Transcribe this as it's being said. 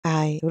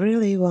I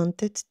really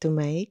wanted to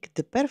make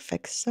the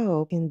perfect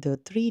soap in the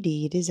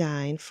 3D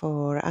design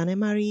for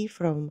Annemarie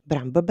from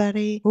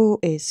Brambleberry, who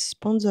is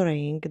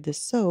sponsoring the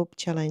Soap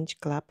Challenge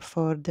Club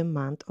for the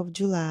month of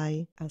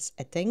July. As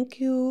a thank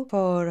you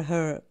for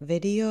her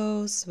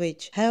videos,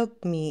 which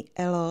helped me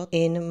a lot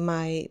in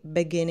my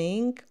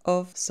beginning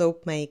of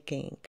soap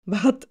making.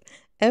 But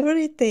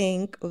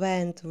everything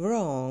went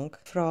wrong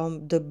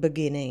from the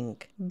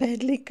beginning.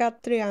 Badly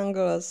cut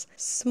triangles,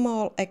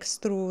 small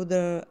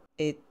extruder.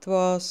 It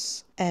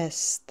was a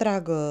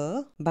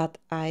struggle, but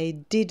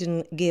I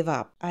didn't give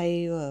up.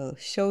 I will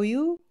show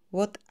you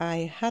what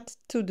I had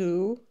to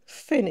do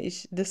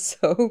finish the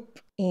soap.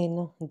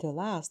 In the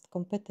last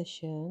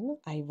competition,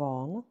 I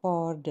won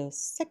for the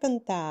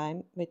second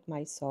time with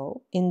my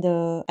soap in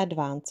the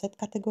advanced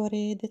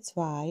category. That's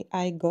why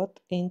I got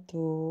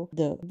into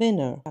the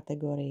winner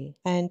category.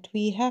 And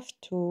we have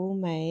to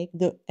make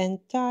the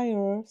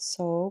entire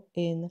soap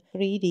in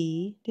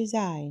 3D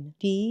design.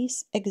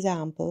 These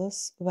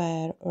examples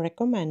were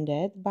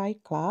recommended by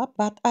club,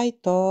 but I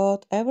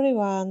thought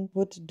everyone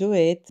would do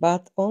it,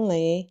 but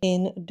only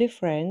in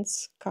different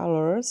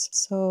colors.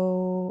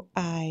 So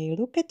I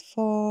looked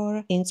for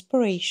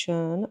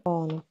inspiration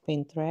on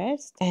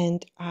Pinterest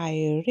and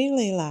I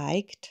really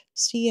liked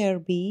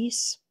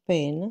CRB's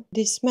pin.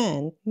 This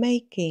meant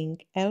making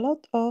a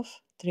lot of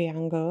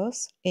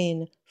triangles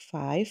in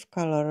 5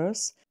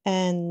 colors,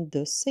 and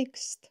the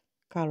 6th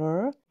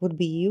color would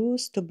be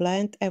used to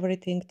blend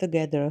everything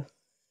together.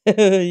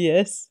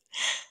 Yes,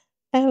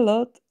 a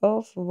lot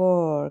of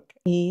work.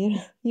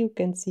 Here you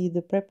can see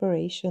the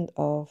preparation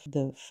of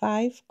the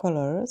 5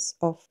 colors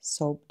of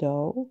soap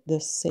dough. The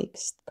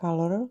 6th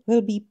color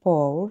will be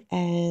poured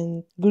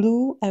and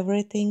glue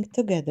everything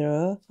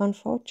together.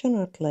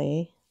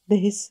 Unfortunately,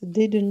 this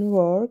didn't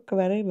work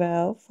very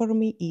well for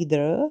me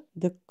either.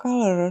 The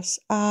colors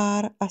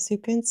are, as you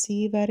can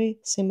see, very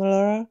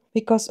similar.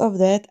 Because of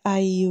that, I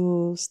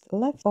used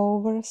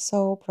leftover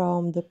soap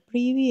from the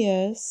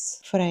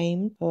previous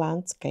framed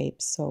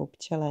landscape soap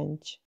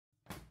challenge.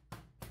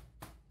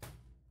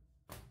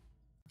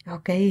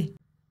 Okay,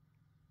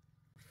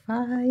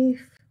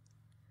 5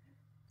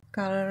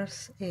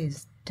 colors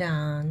is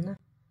done.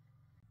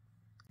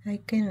 I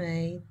can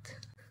wait.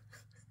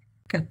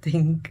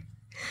 Cutting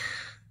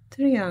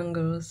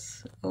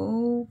triangles.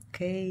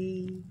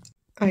 Okay.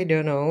 I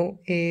don't know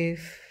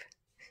if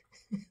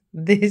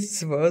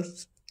this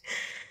was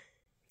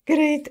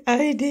great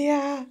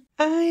idea.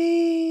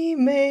 I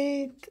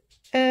made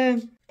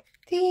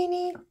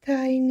teeny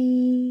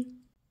tiny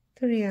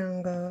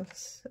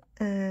triangles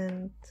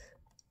and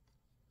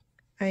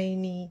I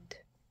need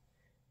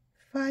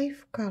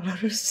 5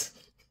 colors.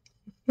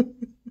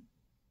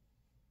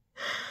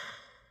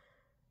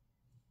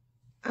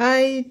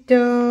 I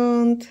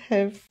don't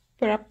have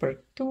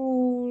proper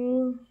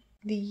tool.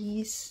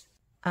 These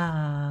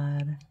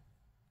are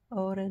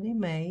already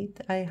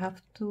made. I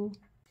have to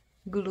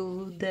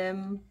glue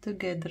them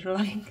together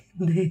like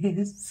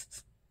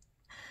this.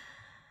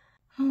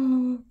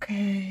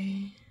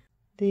 Okay,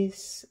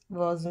 this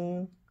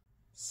wasn't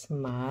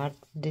smart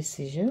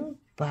decision,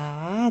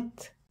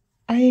 but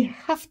I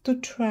have to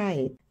try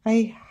it.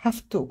 I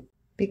have to,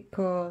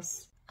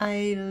 because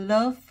I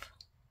love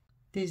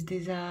this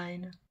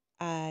design.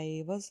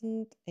 I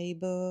wasn't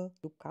able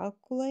to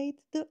calculate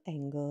the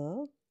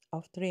angle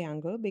of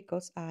triangle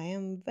because I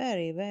am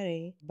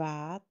very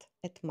bad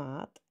at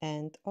math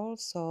and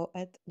also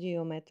at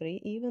geometry,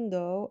 even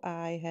though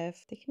I have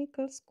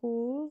technical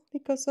school.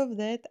 Because of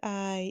that,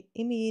 I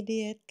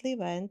immediately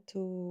went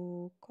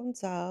to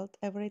consult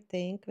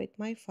everything with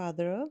my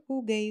father,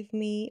 who gave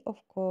me,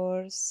 of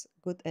course,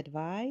 good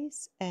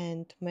advice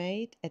and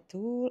made a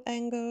tool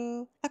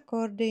angle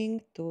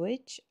according to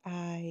which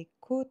I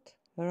could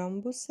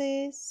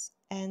rhombuses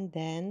and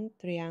then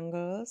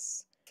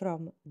triangles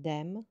from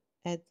them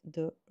at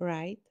the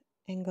right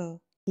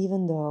angle.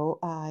 Even though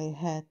I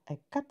had a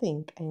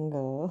cutting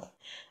angle,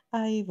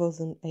 I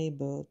wasn't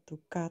able to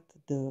cut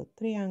the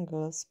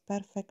triangles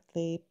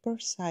perfectly,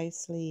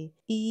 precisely.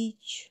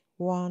 Each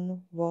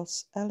one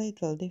was a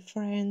little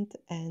different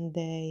and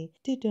they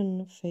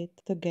didn't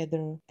fit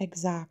together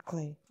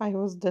exactly. I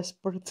was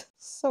desperate.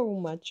 So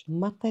much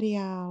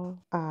material.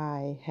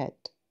 I had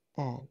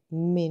a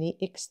mini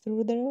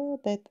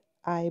extruder that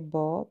I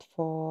bought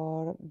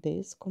for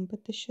this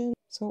competition.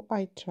 So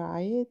I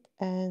tried it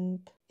and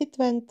it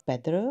went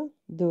better.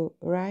 The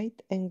right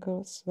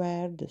angles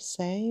were the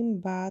same,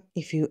 but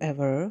if you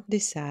ever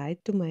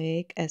decide to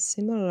make a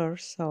similar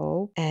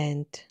soap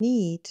and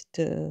need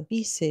the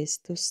pieces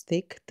to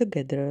stick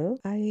together,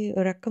 I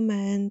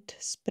recommend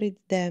spread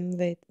them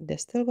with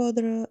distilled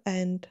water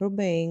and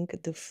rubbing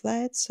the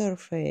flat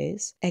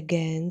surface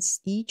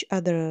against each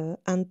other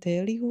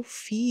until you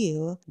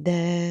feel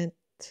that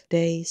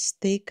they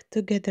stick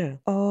together.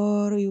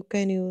 Or you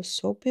can use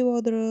soapy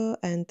water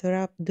and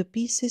rub the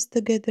pieces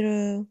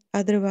together.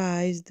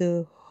 Otherwise,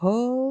 the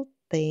whole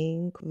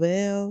thing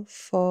will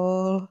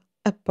fall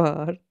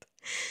apart.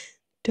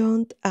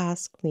 Don't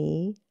ask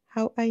me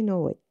how I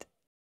know it.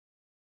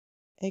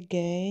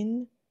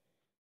 Again,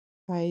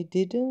 I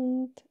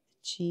didn't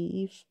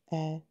achieve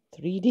a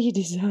 3D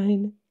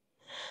design.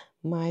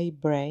 My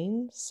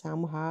brain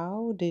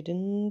somehow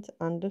didn't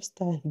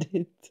understand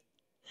it.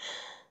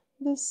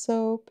 The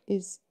soap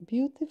is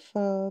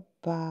beautiful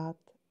but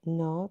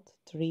not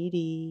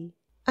 3D.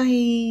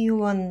 I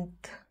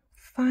want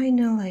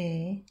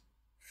finally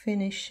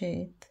finish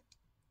it.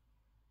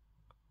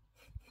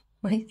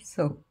 My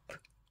soap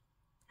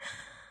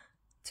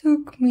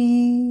took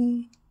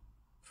me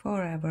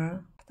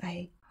forever. But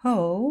I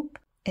hope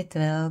it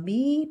will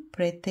be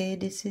pretty.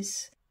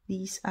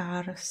 These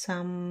are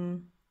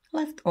some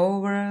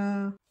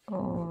leftover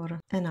or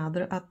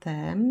another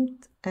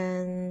attempt,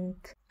 and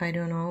I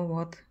don't know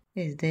what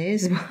is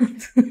this,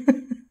 but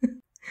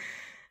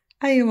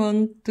I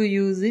want to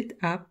use it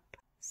up.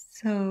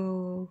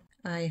 So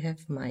I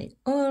have my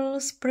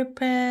oils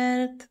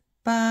prepared,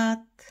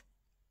 but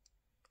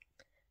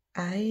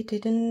I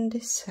didn't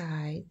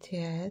decide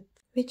yet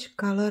which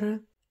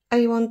color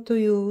I want to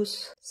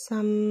use.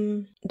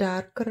 Some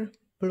darker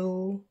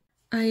blue.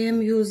 I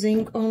am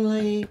using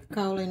only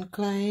kaolin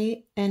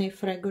clay, any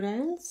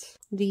fragrance.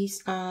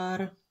 These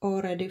are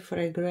already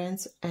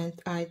fragrance and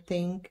I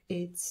think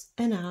it's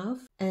enough.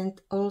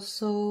 And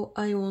also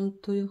I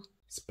want to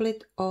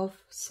split off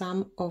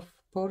some of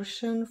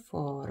portion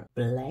for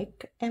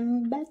black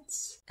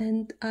embeds.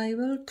 And I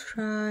will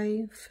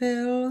try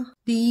fill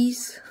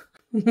these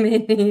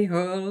mini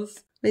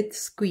holes with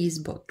squeeze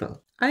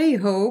bottle. I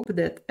hope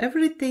that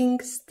everything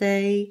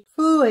stay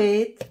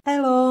fluid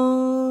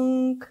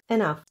along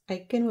enough.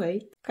 I can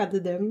wait, cut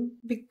them,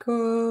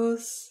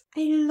 because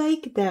I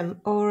like them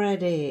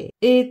already.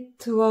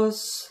 It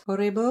was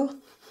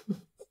horrible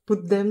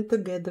put them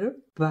together,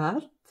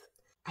 but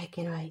I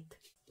can wait.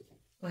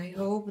 I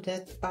hope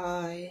that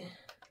I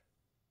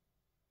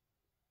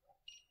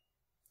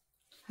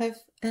have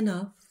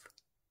enough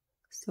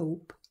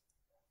soap.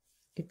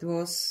 It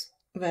was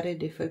very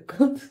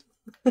difficult.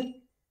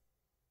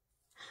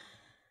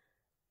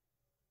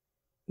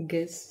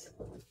 Guess,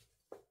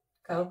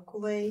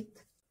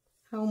 calculate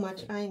how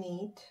much I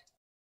need.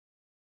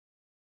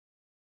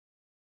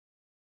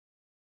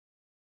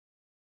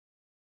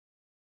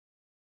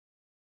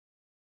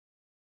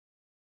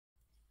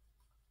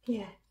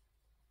 Yeah,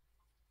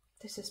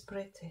 this is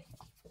pretty.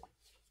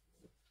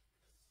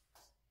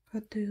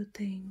 What do you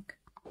think?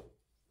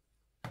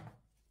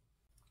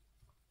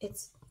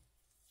 It's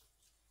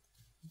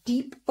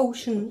deep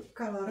ocean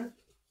color.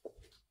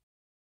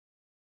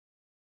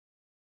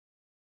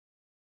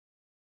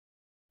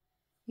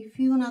 If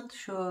you're not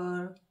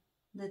sure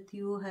that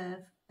you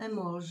have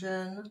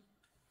emulsion,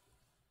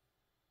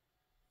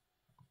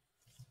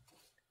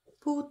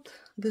 put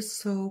the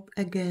soap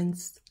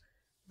against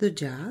the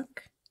jug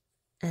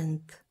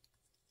and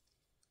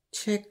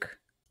check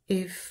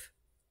if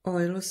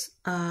oils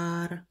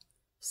are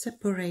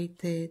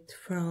separated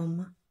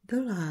from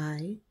the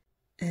lye.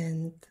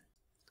 And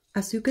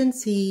as you can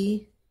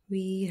see,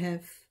 we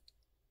have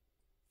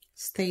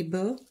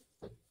stable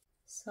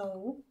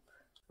soap.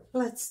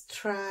 Let's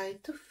try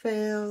to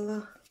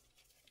fill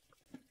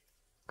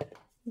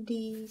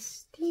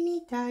these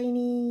teeny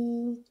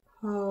tiny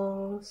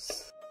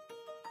holes.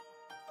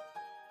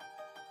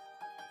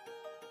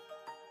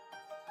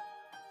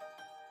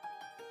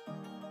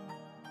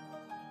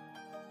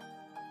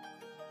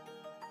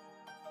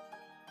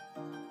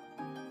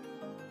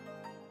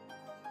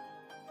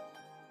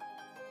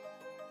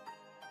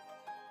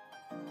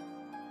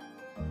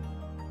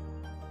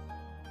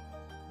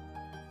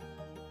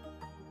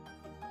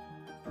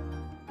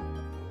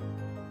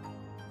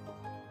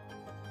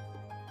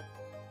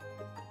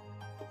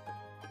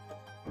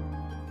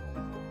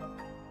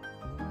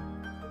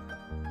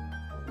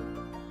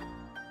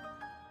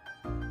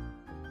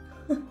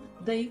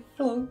 They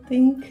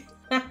floating.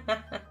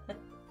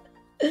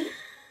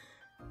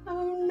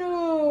 Oh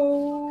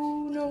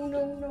no,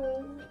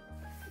 no.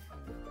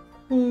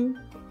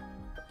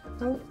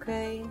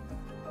 Okay.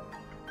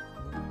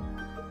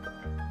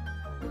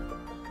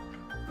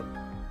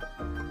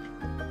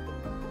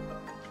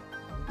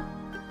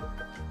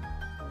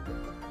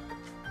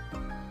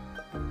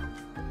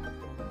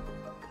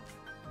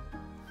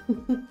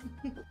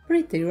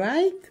 Pretty,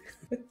 right?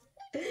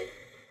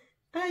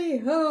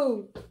 I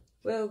hope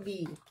will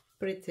be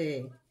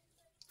pretty.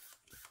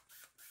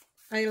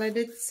 I let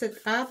it set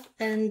up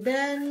and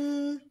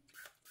then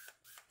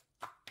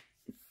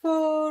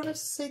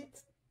force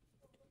it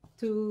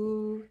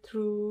through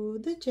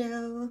the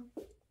gel.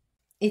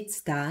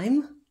 It's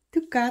time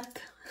to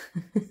cut.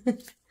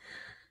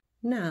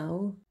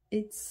 Now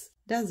it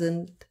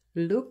doesn't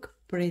look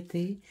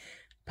pretty,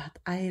 but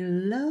I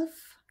love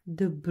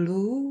the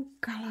blue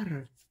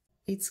color.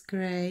 It's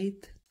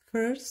great.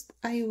 First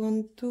I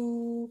want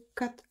to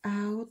cut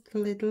out a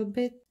little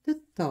bit the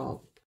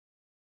top.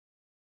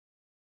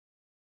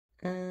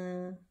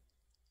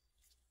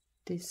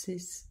 This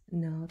is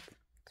not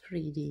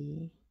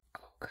 3D.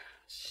 Oh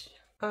gosh.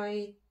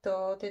 I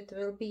thought it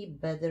will be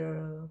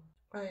better.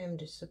 I am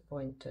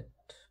disappointed.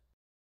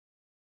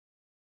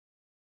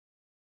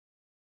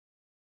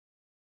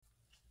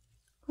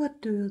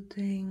 What do you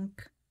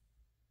think?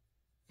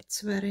 It's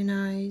very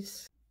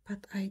nice,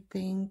 but I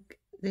think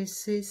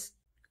this is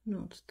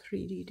not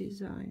 3D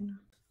design.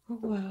 Oh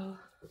well,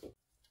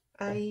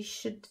 I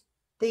should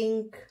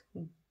think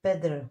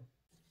better.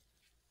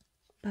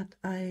 But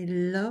I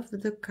love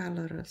the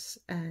colors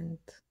and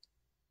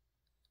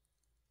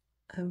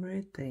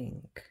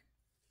everything,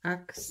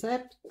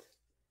 except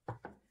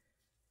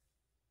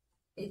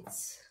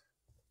it's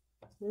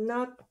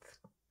not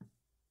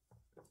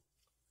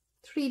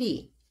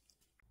 3D.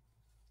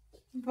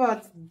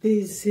 But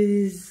this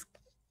is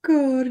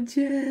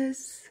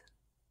gorgeous.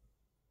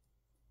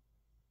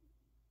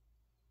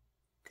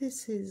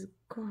 This is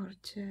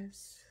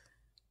gorgeous.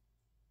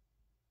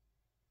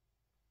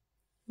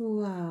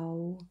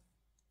 Wow.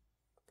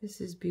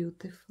 This is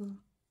beautiful.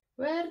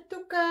 Where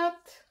to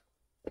cut?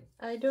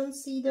 I don't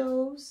see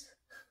those.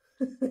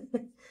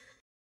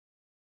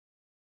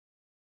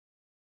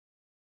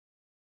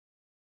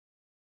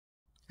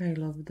 I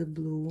love the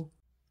blue.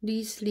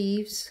 These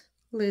leaves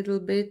little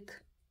bit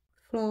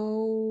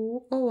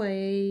flow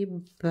away,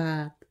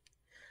 but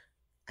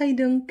I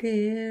don't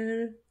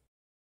care.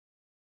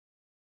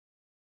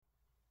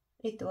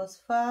 It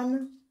was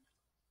fun,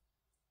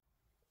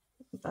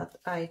 but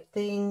I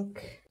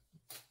think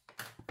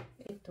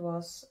it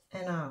was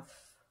enough.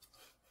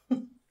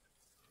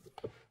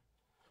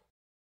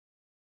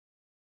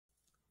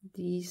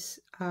 These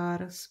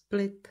are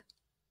split.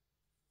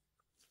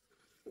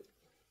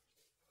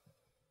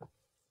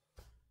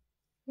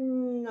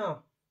 No.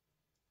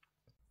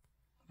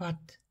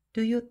 What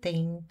do you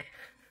think?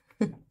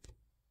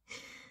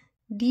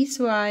 These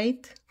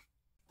white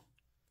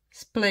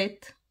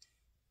split.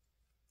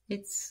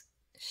 It's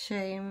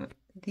shame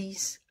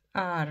these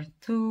are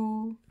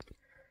too,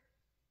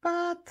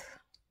 but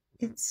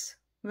it's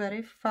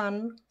very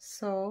fun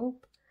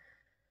soap.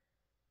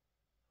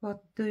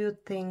 What do you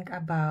think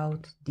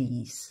about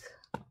these?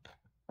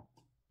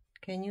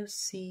 Can you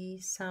see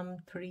some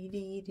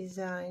 3D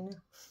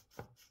design?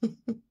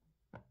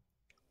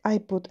 I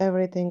put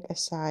everything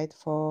aside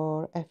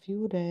for a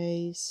few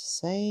days,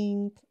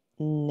 saying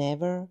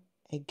never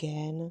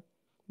again.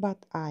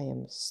 But I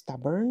am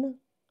stubborn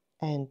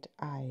and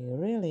I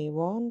really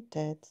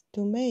wanted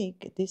to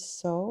make this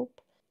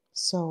soap.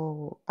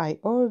 So I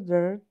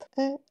ordered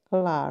a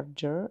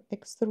larger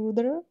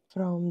extruder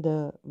from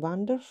the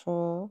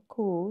wonderful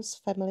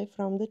Kus family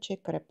from the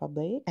Czech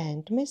Republic,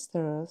 and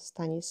Mr.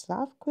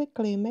 Stanislav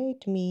quickly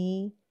made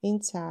me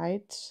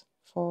insides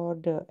for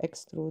the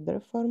extruder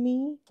for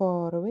me,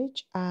 for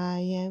which I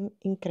am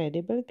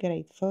incredibly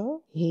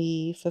grateful.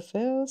 He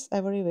fulfills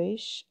every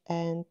wish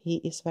and he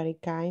is very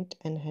kind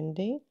and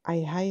handy.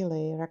 I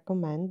highly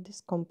recommend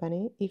this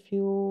company if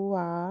you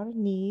are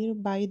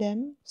nearby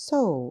them.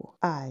 So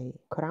I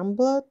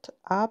crumbled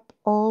up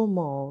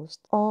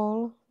almost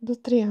all the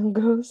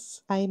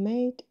triangles I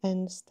made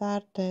and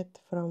started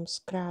from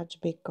scratch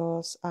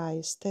because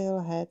I still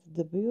had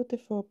the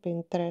beautiful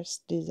Pinterest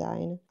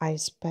design. I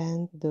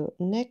spent the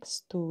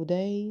next 2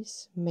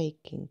 days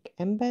making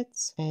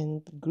embeds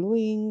and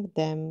gluing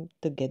them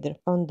together.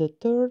 On the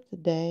third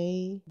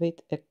day, with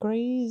a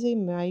crazy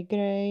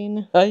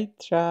migraine, I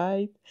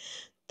tried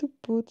to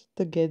put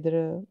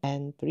together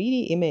an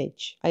 3D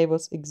image. I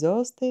was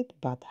exhausted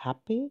but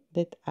happy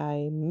that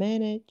I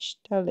managed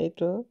a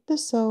little. The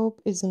soap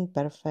isn't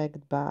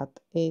perfect, but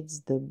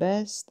it's the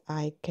best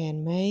I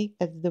can make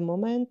at the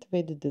moment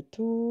with the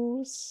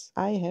tools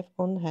I have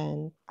on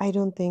hand. I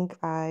don't think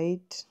I'd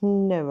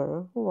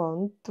never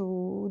want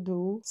to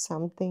do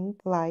something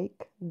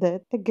like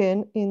that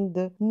again in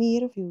the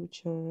near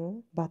future,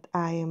 but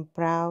I am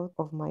proud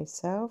of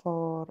myself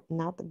for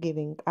not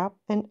giving up,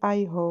 and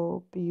I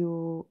hope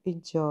you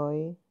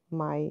enjoy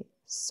my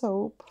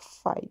soap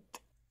fight.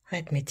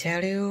 Let me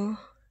tell you,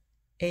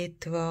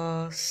 it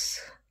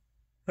was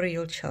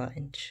real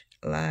challenge,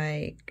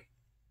 like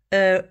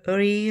a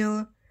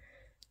real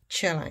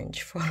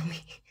challenge for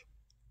me.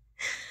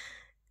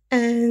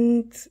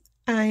 And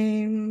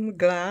I'm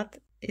glad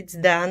it's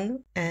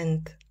done,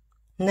 and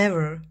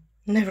never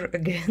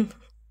again.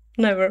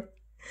 Never.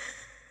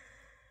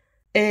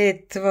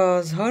 It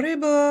was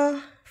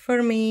horrible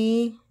for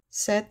me.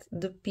 Set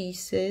the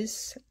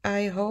pieces.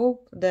 I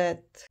hope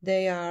that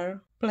they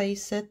are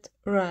placed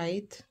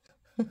right.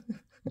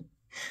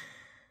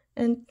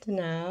 And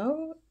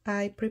now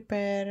I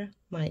prepare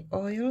my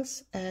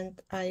oils and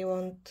I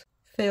want to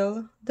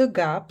fill the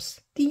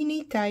gaps,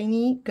 teeny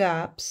tiny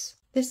gaps.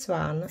 This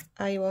one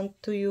I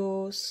want to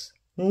use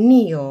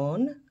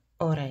neon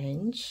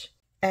orange,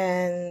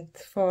 and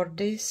for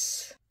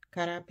this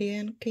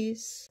Caribbean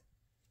kiss,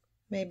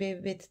 maybe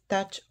with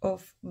touch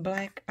of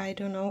black, I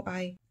don't know,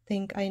 I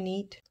think I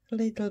need a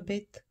little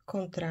bit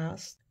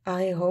contrast.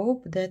 I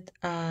hope that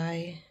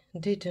I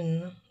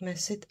didn't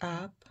mess it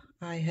up.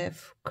 I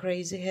have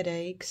crazy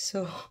headaches,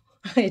 so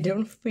I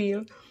don't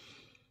feel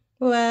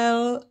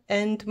well,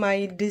 and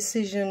my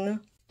decisions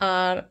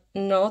are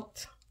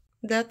not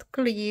that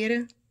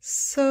clear.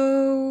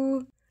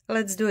 So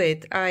let's do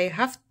it. I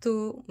have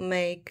to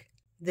make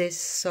this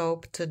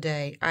soap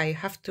today. I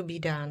have to be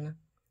done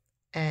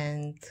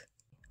and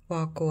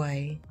walk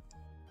away.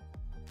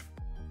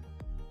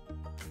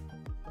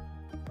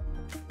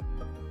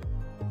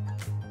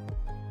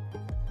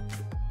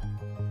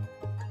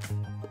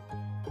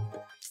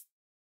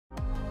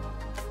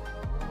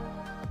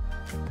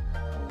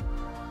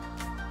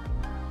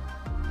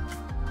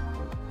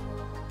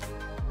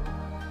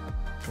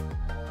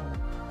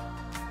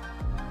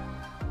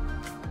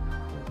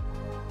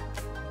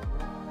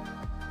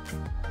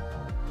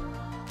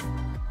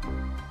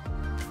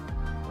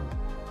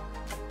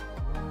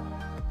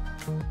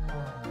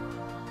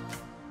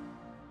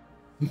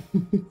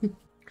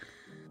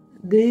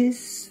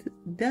 This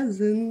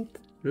doesn't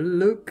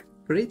look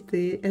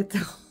pretty at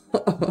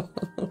all.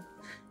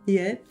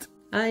 Yet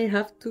I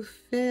have to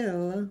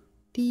fill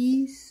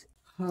these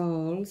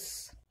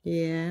holes.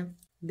 Yeah,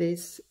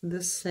 this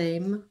the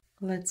same.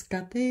 Let's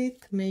cut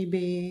it.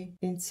 Maybe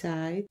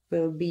inside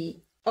will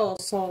be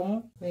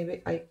awesome.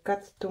 Maybe I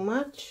cut too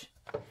much.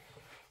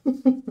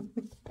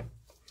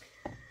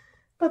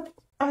 But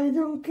I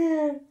don't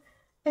care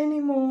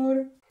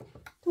anymore.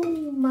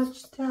 Too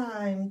much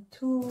time,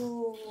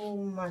 too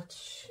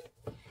much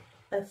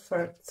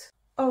effort.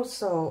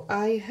 Also,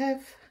 I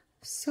have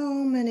so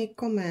many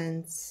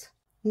comments,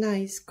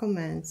 nice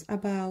comments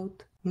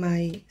about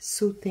my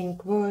soothing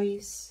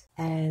voice,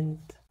 and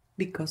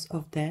because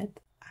of that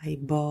I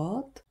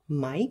bought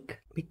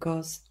mic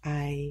because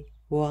I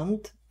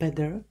want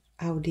better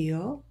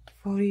audio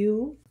for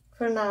you.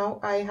 For now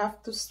I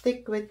have to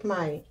stick with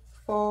my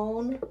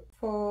phone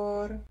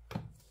for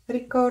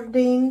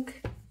recording.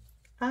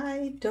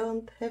 I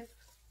don't have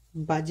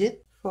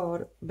budget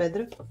for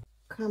better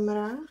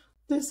camera.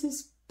 This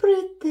is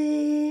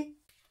pretty.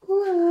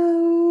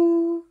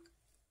 Wow!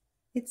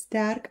 It's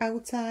dark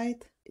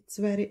outside. It's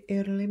very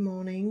early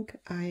morning.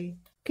 I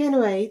can't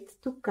wait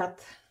to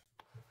cut.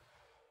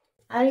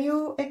 Are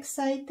you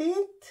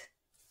excited?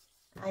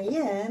 I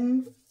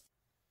am.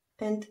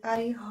 And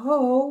I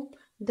hope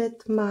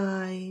that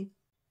my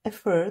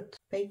effort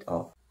paid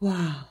off.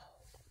 Wow!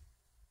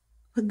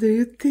 What do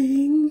you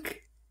think?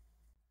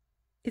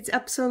 It's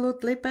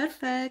absolutely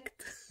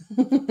perfect.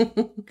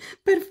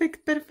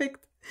 Perfect,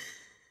 perfect,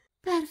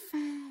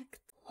 perfect.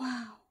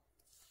 Wow.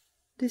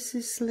 This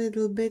is a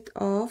little bit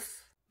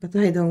off, but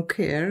I don't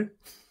care.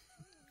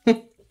 I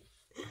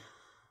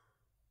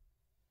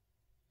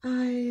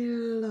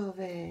love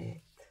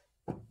it.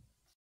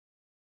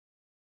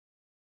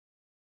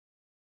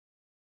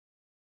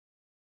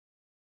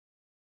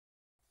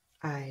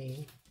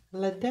 I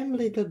let them a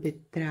little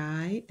bit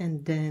dry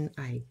and then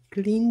I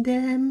clean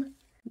them.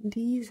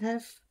 These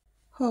have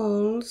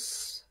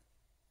holes.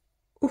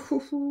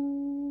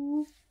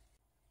 Ooh,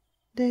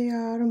 they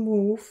are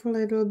moved a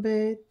little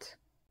bit,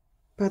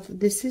 but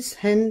this is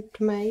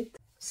handmade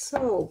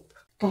soap.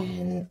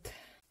 And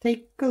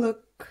take a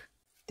look,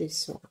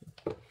 this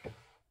one.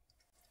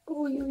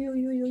 Oy, oy,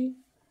 oy, oy, oy.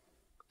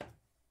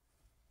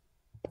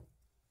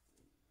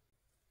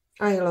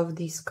 I love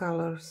these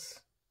colors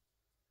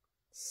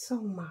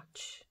so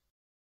much.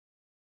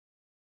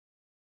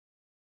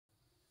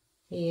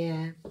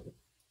 Yeah,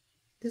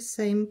 the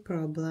same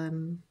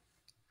problem.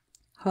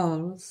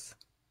 Holes.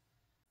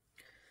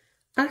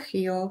 Ach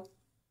jo.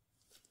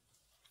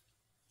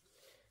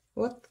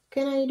 What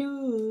can I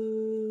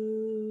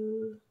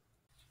do?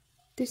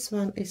 This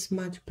one is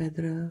much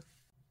better.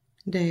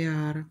 They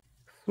are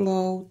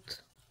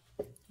float,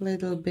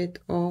 little bit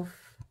off.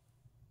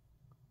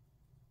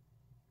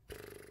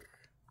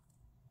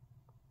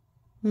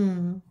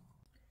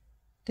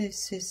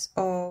 This is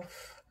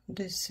off.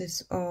 This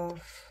is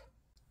off.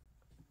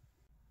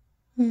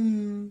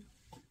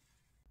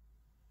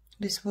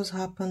 This was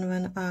happen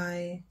when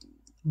I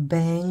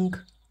bang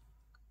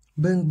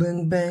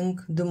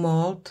the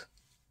mold.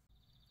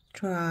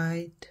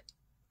 Tried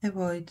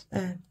avoid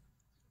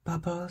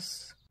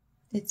bubbles.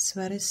 It's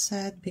very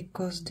sad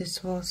because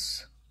this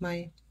was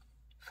my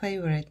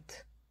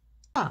favorite.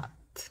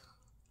 But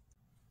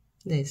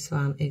this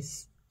one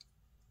is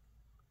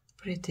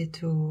pretty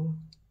too.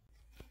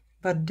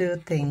 What do you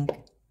think?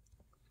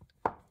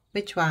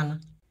 Which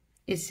one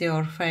is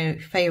your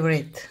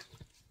favorite?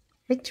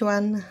 Which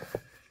one?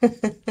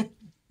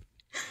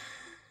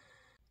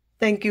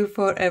 Thank you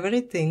for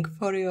everything,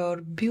 for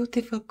your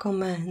beautiful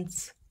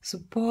comments,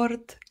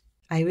 support.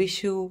 I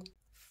wish you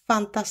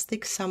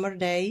fantastic summer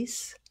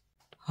days,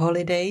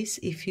 holidays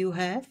if you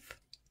have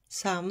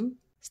some.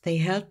 Stay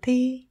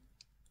healthy,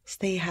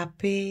 stay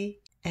happy,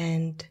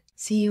 and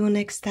see you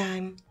next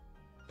time.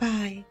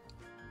 Bye.